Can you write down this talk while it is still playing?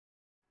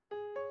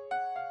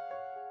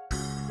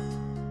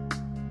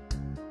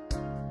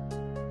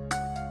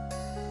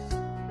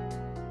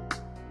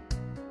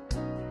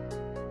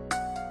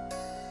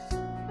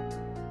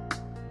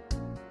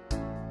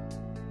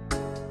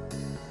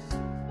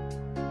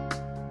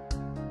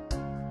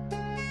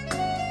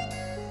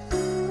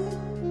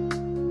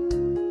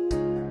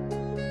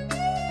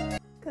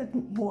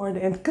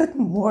good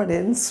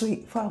morning,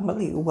 sweet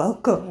family.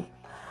 Welcome.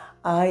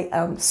 I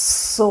am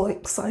so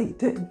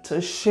excited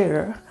to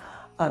share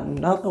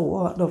another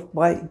one of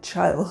my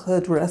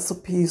childhood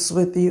recipes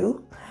with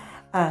you.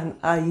 And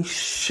I'm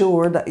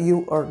sure that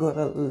you are going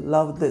to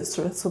love this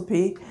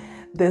recipe.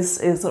 This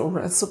is a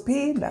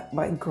recipe that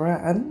my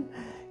gran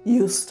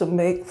used to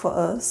make for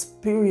us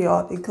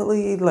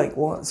periodically, like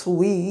once a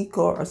week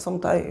or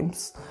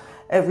sometimes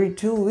every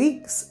 2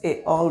 weeks.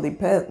 It all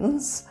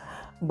depends.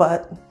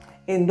 But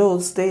in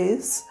those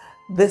days,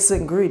 this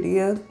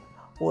ingredient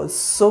was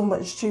so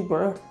much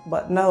cheaper,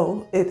 but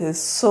now it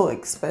is so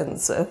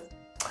expensive.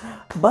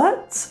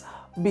 But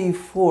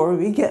before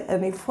we get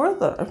any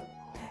further,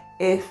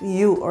 if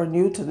you are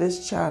new to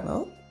this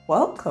channel,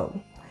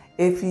 welcome.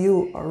 If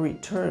you are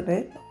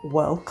returning,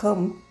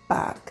 welcome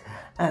back.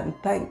 And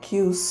thank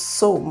you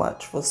so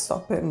much for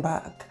stopping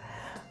back,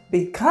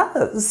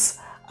 because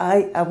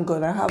I am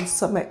going to have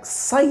some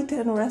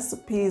exciting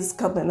recipes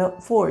coming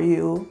up for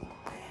you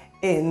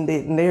in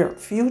the near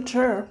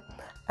future.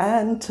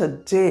 And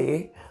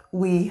today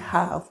we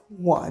have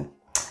one.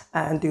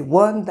 And the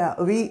one that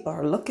we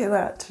are looking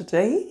at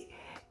today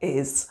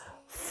is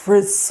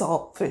Frizz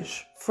Salt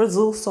Fish.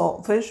 Frizz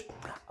Salt Fish.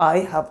 I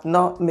have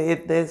not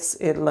made this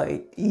in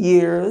like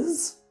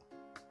years.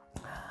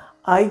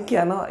 I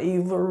cannot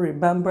even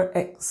remember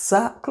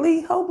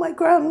exactly how my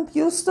gran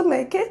used to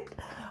make it,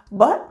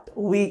 but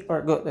we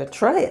are going to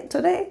try it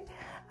today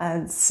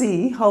and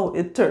see how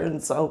it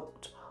turns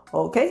out.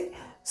 Okay,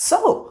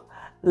 so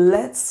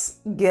let's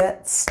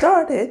get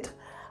started.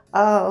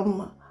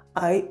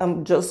 I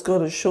am just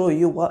going to show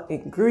you what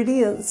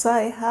ingredients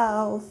I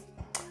have,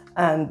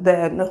 and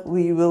then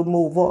we will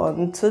move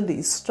on to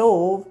the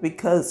stove,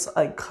 because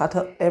I cut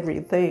up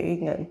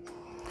everything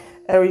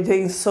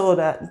so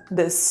that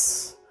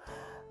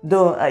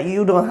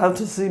you don't have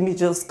to see me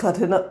just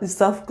cutting up the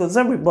stuff, because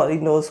everybody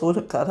knows how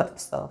to cut up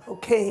stuff.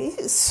 Okay,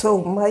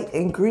 so my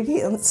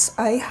ingredients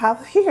I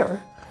have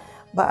here,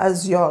 but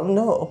as y'all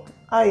know,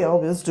 I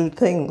always do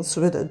things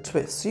with a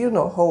twist. You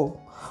know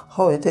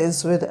how it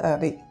is with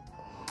Annie.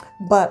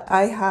 But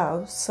I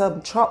have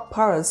some chopped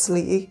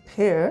parsley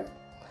here.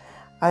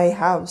 I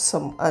have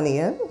some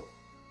onion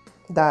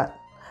that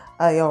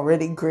I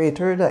already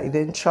grated. I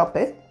didn't chop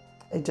it,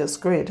 I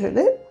just grated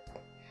it.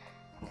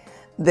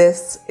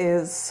 This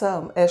is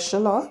some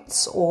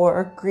echallots,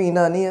 or green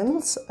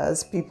onions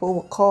as people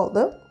will call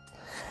them.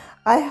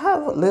 I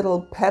have a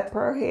little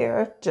pepper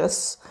here,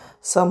 just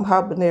some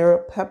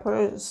habanero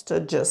peppers to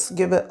just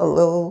give it a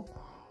little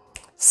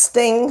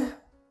sting.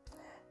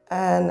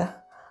 And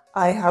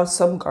I have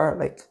some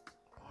garlic.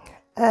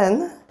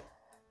 And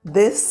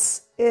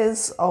this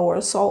is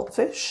our salt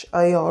fish.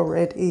 I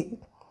already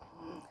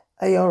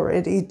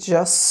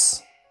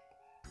just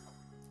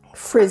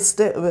frizzed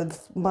it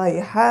with my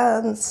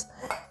hands.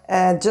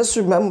 And just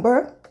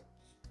remember,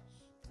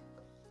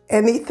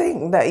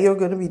 anything that you're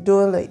going to be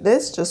doing like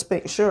this, just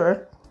make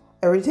sure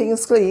everything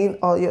is clean,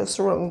 all your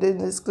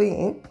surrounding is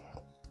clean.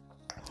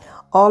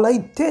 All I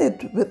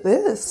did with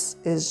this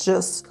is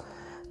just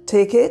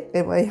take it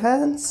in my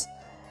hands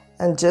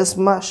and just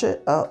mash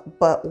it up.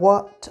 But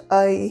what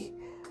I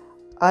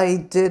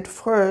did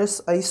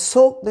first, I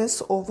soaked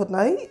this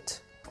overnight,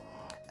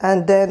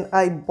 and then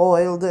I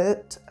boiled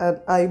it,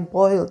 and I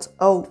boiled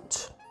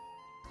out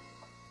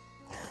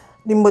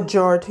the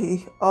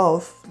majority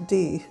of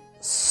the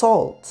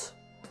salt.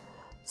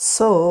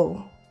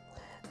 So,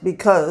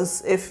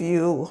 because if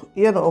you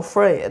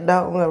fry it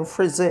down and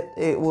frizz it,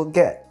 it will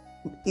get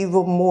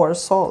even more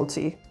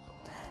salty.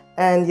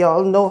 And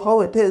y'all know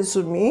how it is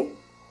with me.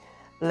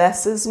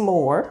 Less is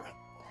more.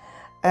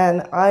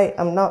 And I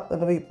am not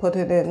going to be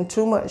putting in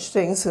too much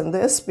things in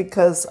this,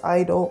 because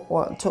I don't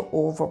want to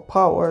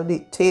overpower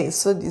the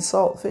taste of the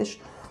saltfish,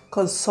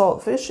 because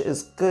saltfish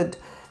is good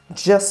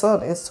just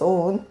on its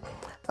own.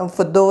 And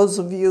for those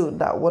of you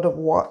that would have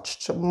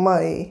watched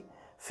my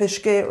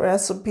Fishgate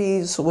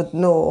recipes would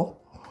know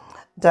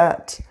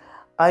that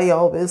I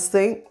always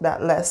think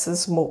that less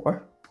is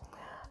more.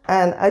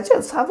 And I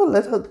just have a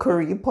little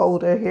curry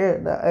powder here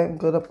that I'm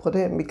going to put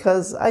in,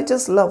 because I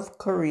just love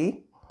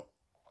curry.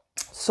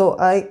 So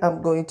I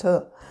am going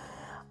to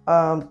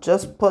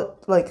just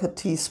put like a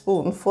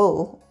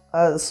teaspoonful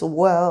as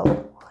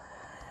well.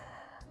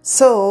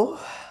 So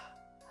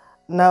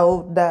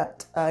now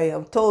that I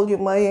have told you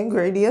my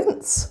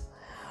ingredients,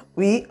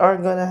 we are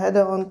going to head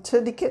on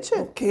to the kitchen.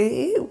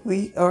 Okay,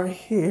 we are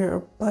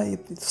here by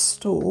the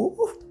stove.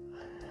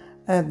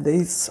 And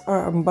these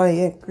are my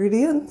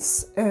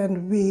ingredients,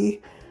 and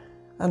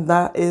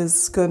that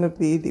is going to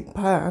be the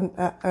pan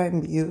that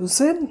I'm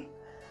using.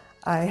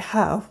 I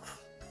have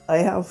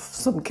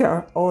some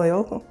carrot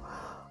oil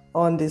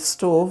on the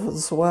stove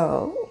as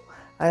well.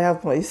 I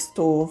have my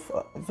stove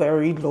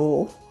very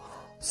low,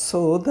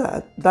 so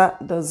that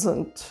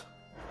doesn't,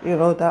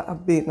 that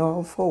I've been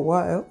on for a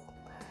while.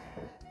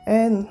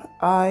 And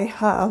I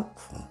have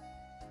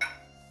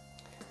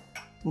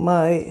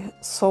my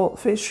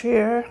saltfish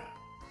here.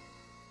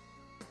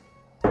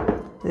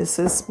 This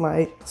is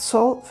my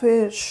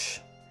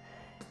saltfish,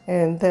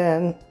 and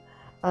then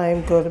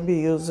I'm going to be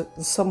using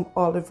some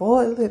olive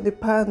oil in the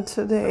pan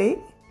today,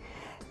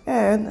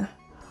 and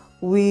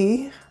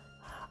we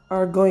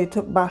are going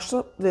to mash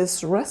up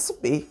this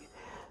recipe.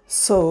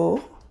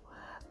 So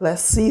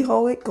let's see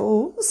how it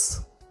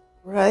goes.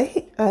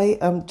 Right, I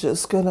am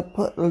just going to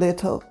put a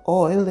little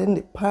oil in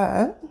the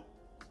pan,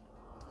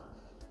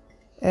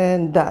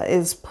 and that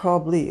is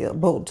probably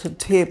about a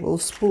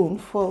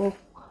tablespoonful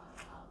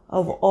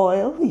of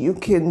oil. You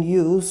can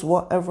use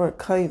whatever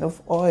kind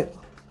of oil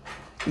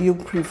you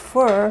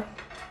prefer,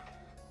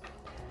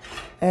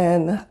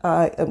 and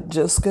I am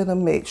just gonna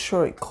make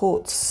sure it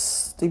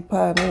coats the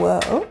pan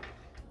well.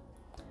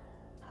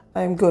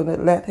 I'm gonna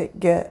let it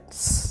get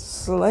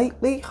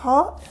slightly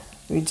hot.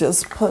 We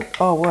just put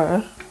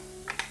our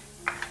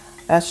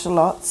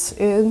echalotts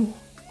in,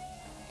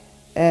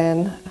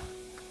 and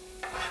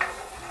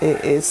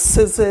it is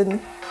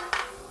sizzling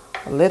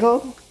a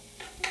little.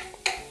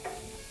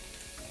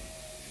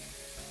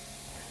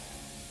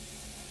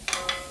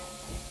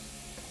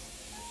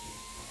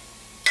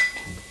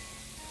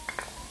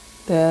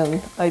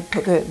 Then I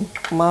put in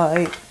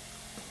my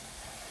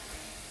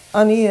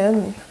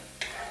onion,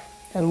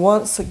 and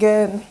once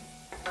again,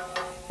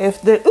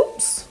 if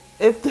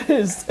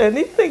there's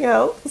anything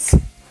else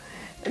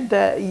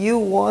that you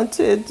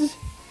wanted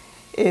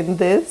in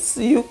this,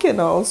 you can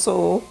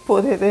also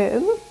put it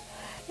in.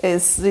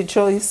 The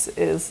choice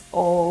is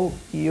all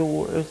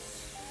yours.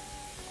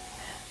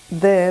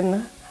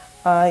 Then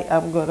I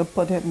am going to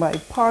put in my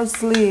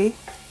parsley,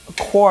 a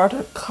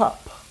 1/4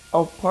 cup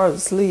of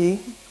parsley,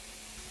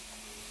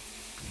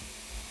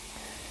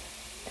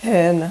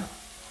 and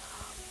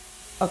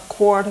a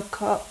 1/4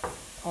 cup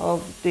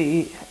of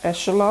the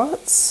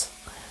echalotts.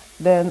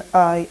 Then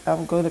I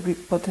am going to be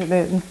putting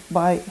in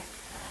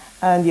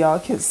and y'all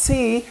can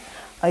see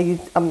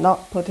I'm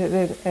not putting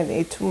in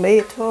any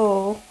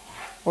tomato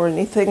or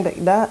anything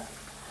like that,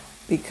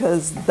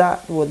 because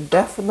that would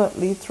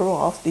definitely throw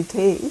off the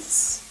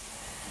taste.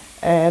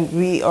 And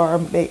we are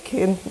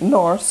making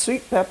nor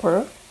sweet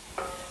pepper.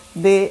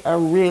 They are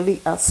really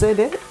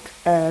acidic,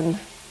 and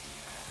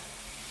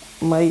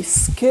my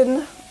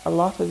skin a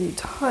lot of the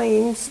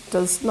times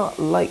does not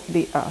like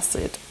the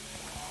acid.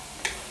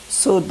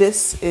 So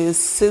this is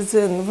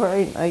sizzling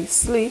very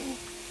nicely.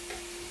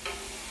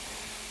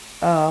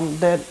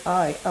 Then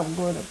I am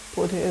going to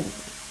put in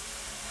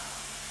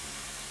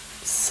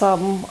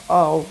some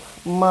of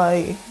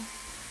my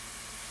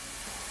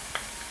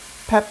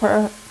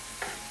pepper,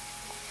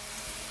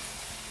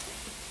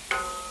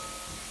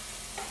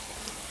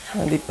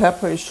 and the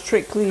pepper is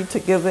strictly to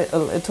give it a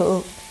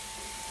little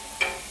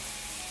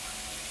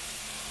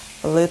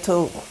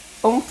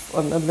oomph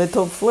and a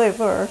little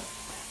flavor.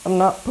 I'm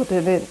not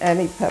putting in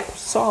any pepper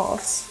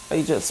sauce.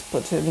 I just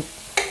put in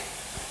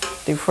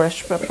the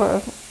fresh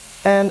pepper.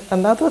 And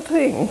another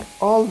thing,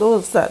 all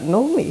those that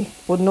know me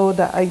would know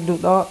that I do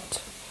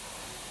not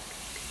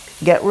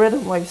get rid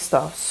of my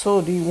stuff.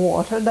 So the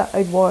water that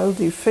I boil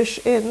the fish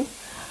in,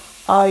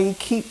 I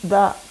keep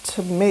that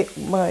to make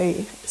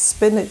my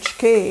spinach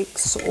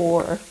cakes,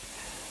 or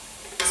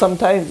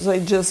sometimes I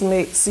just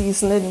make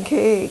seasoning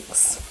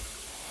cakes,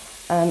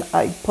 and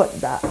I put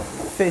that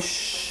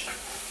fish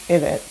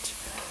in it.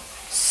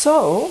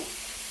 So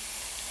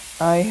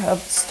I have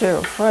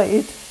stir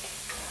fried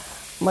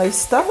my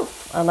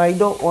stuff, and I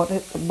don't want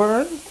it to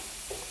burn.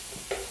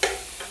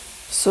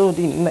 So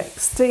the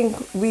next thing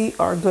we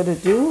are going to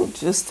do,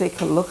 just take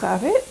a look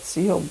at it.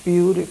 See how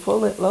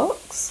beautiful it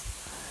looks.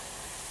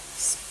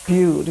 It's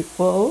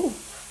beautiful.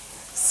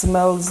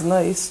 Smells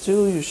nice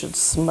too. You should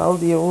smell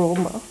the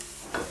aroma.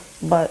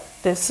 But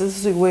this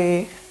is the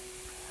way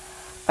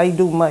I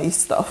do my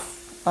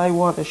stuff. I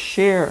want to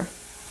share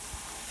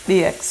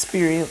the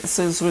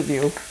experiences with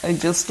you. I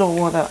just don't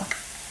want to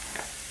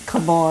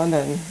come on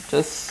and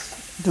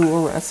just do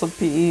a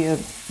recipe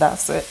and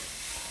that's it.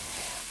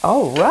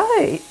 All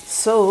right,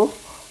 so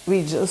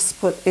we just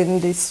put in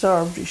the star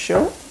of the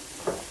show,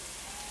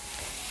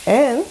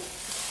 and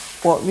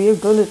what we are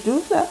going to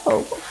do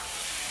now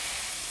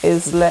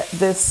is let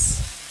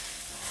this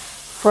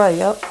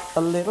fry up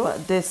a little.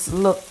 This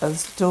look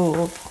as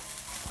though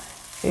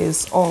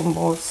is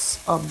almost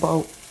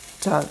about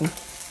done.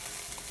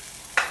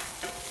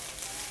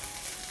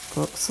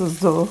 Looks as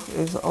though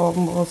it's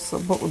almost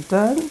about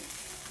done.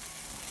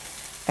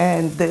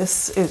 And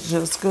this is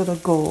just gonna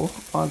go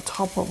on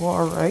top of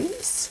our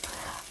rice.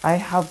 I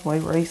have my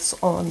rice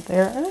on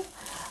there.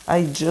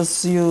 I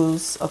just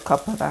use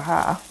 1.5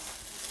 cups,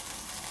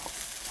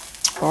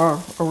 or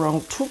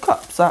around 2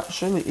 cups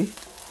actually,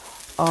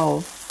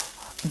 of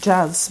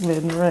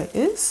jasmine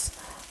rice.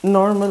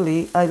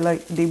 Normally I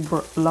like the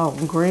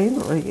long grain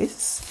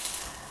rice,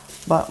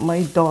 but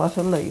my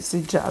daughter likes the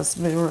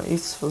jasmine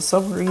rice for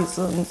some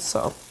reason,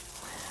 so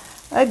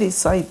I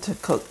decided to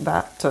cook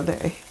that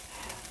today.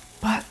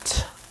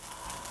 But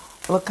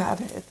look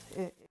at it.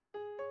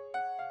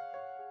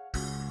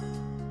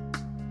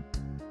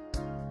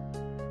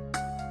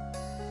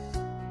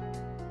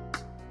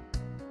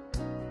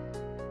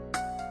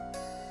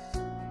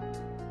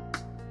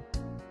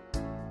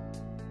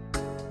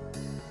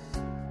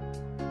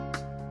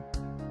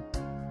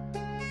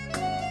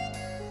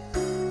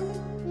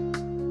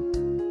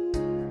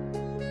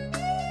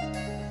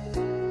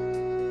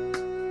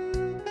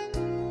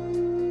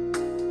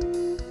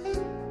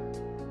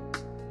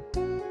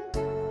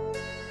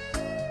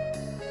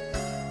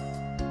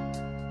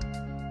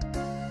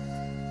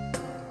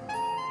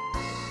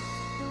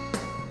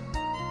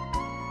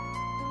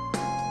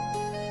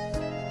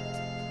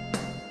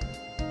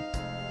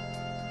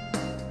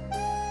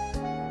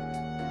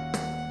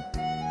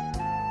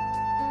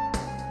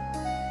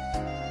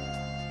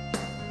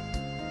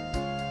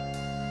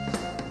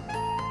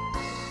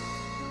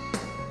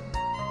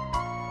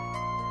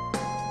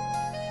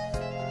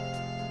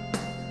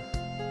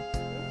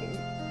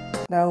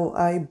 Now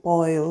I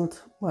boiled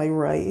my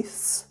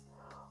rice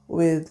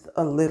with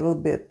a little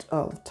bit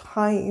of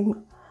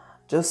thyme,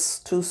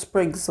 just 2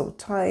 sprigs of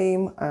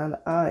thyme, and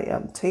I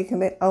am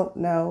taking it out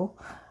now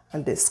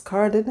and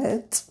discarding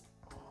it.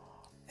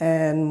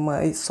 And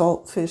my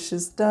salt fish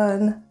is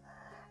done.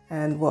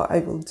 And what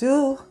I will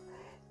do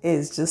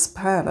is just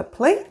pan a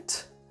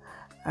plate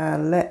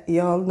and let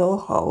y'all know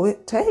how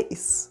it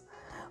tastes.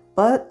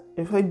 But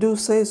if I do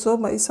say so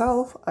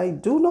myself, I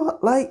do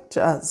not like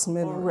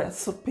jasmine. Our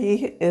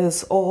recipe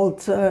is all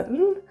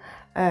done,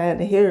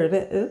 and here it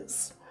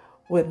is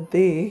with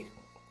the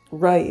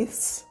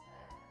rice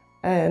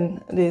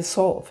and the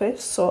salt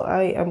fish. So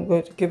I am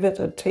going to give it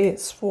a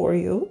taste for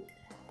you.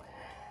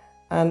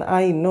 And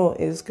I know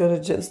it's going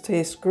to just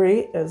taste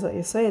great. As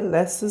I say,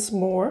 less is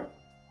more.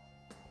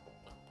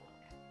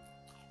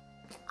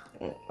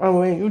 And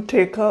when you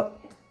take up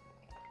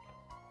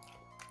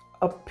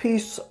a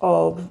piece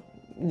of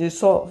the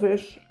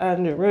saltfish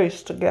and the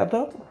rice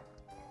together,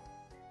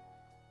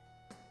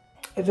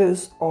 it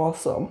is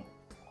awesome.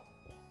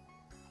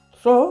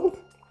 So,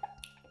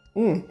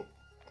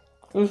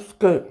 it's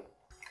good.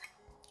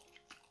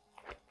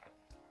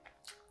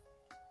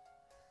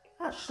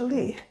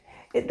 Actually,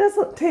 it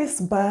doesn't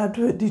taste bad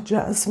with the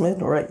jasmine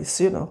rice,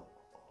 you know.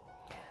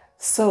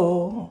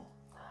 So,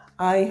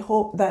 I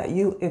hope that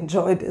you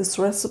enjoyed this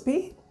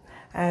recipe.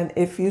 And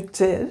if you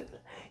did,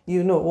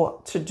 you know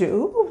what to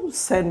do.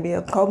 Send me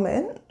a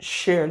comment,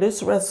 share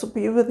this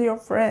recipe with your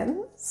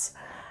friends,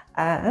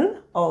 and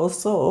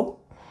also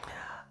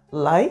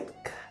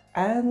like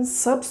and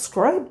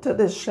subscribe to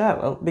this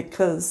channel,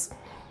 because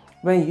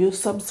when you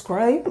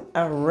subscribe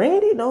and ring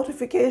the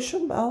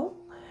notification bell,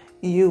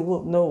 you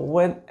will know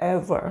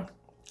whenever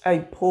I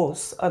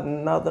post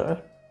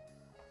another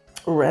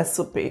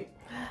recipe.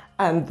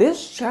 And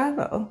this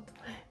channel,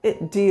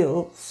 it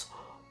deals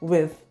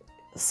with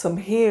some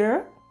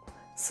hair,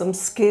 some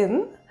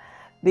skin,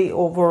 the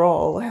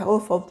overall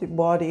health of the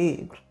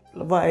body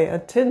via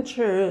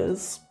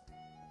tinctures,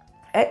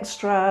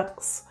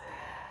 extracts,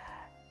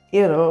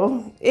 you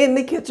know, in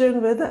the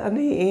kitchen with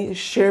Annie,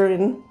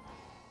 sharing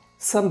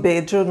some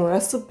Bajan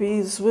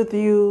recipes with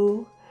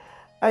you.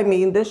 I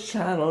mean, this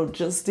channel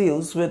just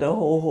deals with a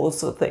whole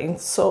host of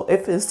things. So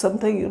if it's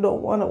something you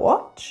don't want to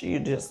watch, you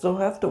just don't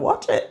have to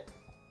watch it.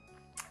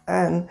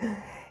 And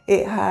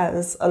it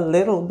has a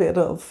little bit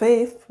of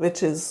faith,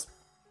 which is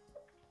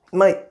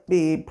might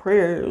be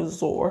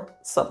prayers or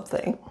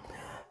something.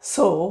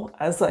 So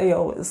as I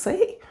always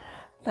say,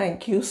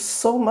 thank you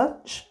so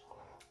much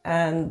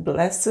and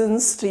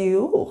blessings to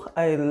you.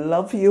 I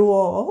love you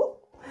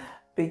all,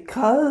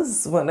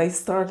 because when I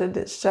started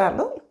this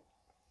channel,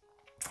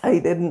 I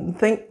didn't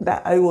think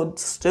that I would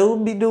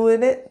still be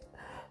doing it,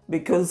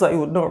 because I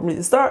would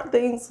normally start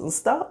things and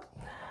stop.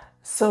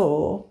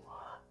 So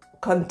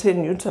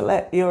continue to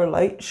let your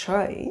light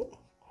shine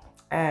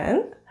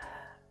and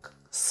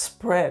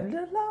spread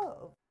the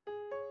love.